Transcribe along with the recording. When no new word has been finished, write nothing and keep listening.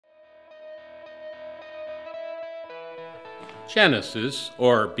Genesis,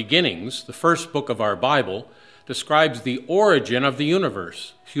 or Beginnings, the first book of our Bible, describes the origin of the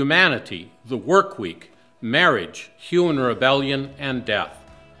universe, humanity, the work week, marriage, human rebellion, and death.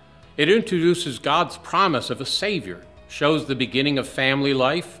 It introduces God's promise of a Savior, shows the beginning of family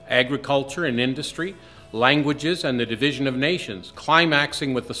life, agriculture and industry, languages, and the division of nations,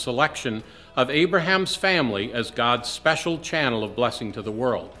 climaxing with the selection of Abraham's family as God's special channel of blessing to the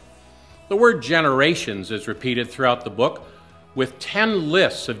world. The word generations is repeated throughout the book, with 10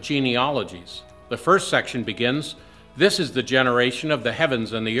 lists of genealogies. The first section begins, "This is the generation of the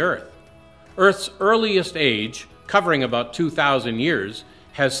heavens and the earth." Earth's earliest age, covering about 2,000 years,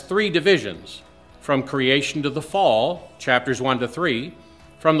 has 3 divisions: from creation to the fall, chapters 1 to 3,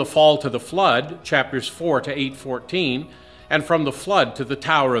 from the fall to the flood, chapters 4 to 8:14, and from the flood to the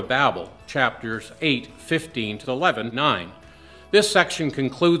Tower of Babel, chapters 8:15 to 11:9. This section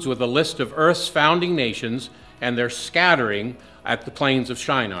concludes with a list of Earth's founding nations and their scattering at the plains of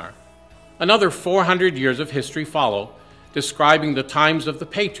Shinar. Another 400 years of history follow, describing the times of the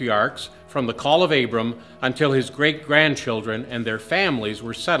patriarchs from the call of Abram until his great-grandchildren and their families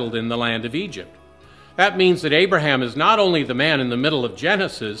were settled in the land of Egypt. That means that Abraham is not only the man in the middle of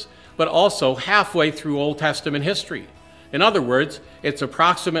Genesis, but also halfway through Old Testament history. In other words, it's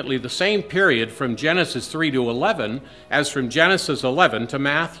approximately the same period from Genesis 3 to 11 as from Genesis 11 to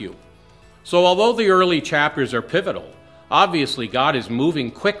Matthew. So although the early chapters are pivotal, obviously God is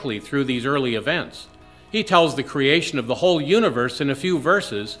moving quickly through these early events. He tells the creation of the whole universe in a few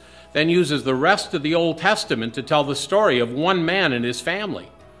verses, then uses the rest of the Old Testament to tell the story of one man and his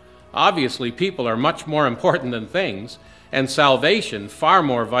family. Obviously, people are much more important than things, and salvation far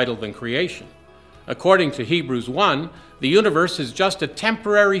more vital than creation. According to Hebrews 1, the universe is just a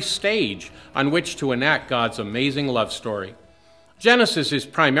temporary stage on which to enact God's amazing love story. Genesis is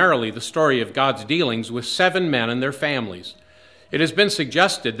primarily the story of God's dealings with 7 men and their families. It has been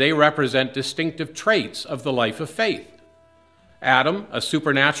suggested they represent distinctive traits of the life of faith. Adam, a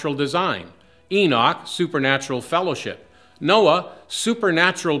supernatural design; Enoch, supernatural fellowship; Noah,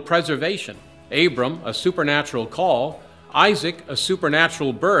 supernatural preservation; Abram, a supernatural call; Isaac, a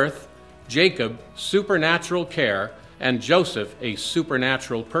supernatural birth; Jacob, supernatural care; and Joseph, a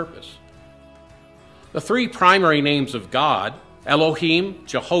supernatural purpose. The 3 primary names of God, Elohim,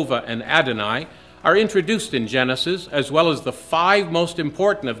 Jehovah, and Adonai, are introduced in Genesis, as well as the 5 most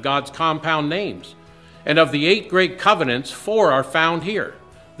important of God's compound names. And of the 8 great covenants, 4 are found here: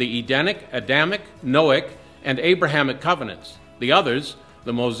 the Edenic, Adamic, Noahic, and Abrahamic covenants. The others,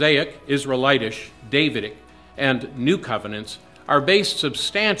 the Mosaic, Israelitish, Davidic, and New covenants, are based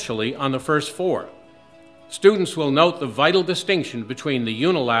substantially on the first 4. Students will note the vital distinction between the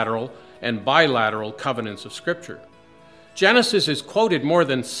unilateral and bilateral covenants of Scripture. Genesis is quoted more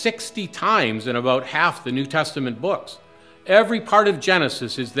than 60 times in about half the New Testament books. Every part of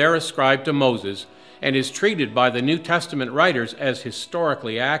Genesis is there ascribed to Moses and is treated by the New Testament writers as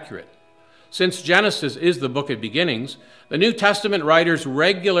historically accurate. Since Genesis is the book of beginnings, the New Testament writers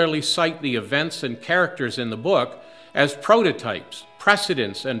regularly cite the events and characters in the book as prototypes,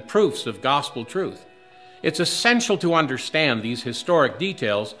 precedents, and proofs of gospel truth. It's essential to understand these historic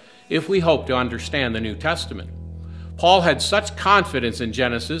details if we hope to understand the New Testament. Paul had such confidence in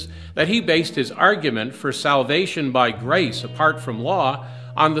Genesis that he based his argument for salvation by grace apart from law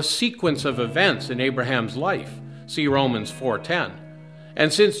on the sequence of events in Abraham's life. See Romans 4:10.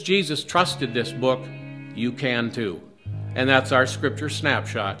 And since Jesus trusted this book, you can too. And that's our scripture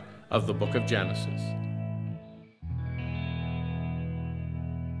snapshot of the book of Genesis.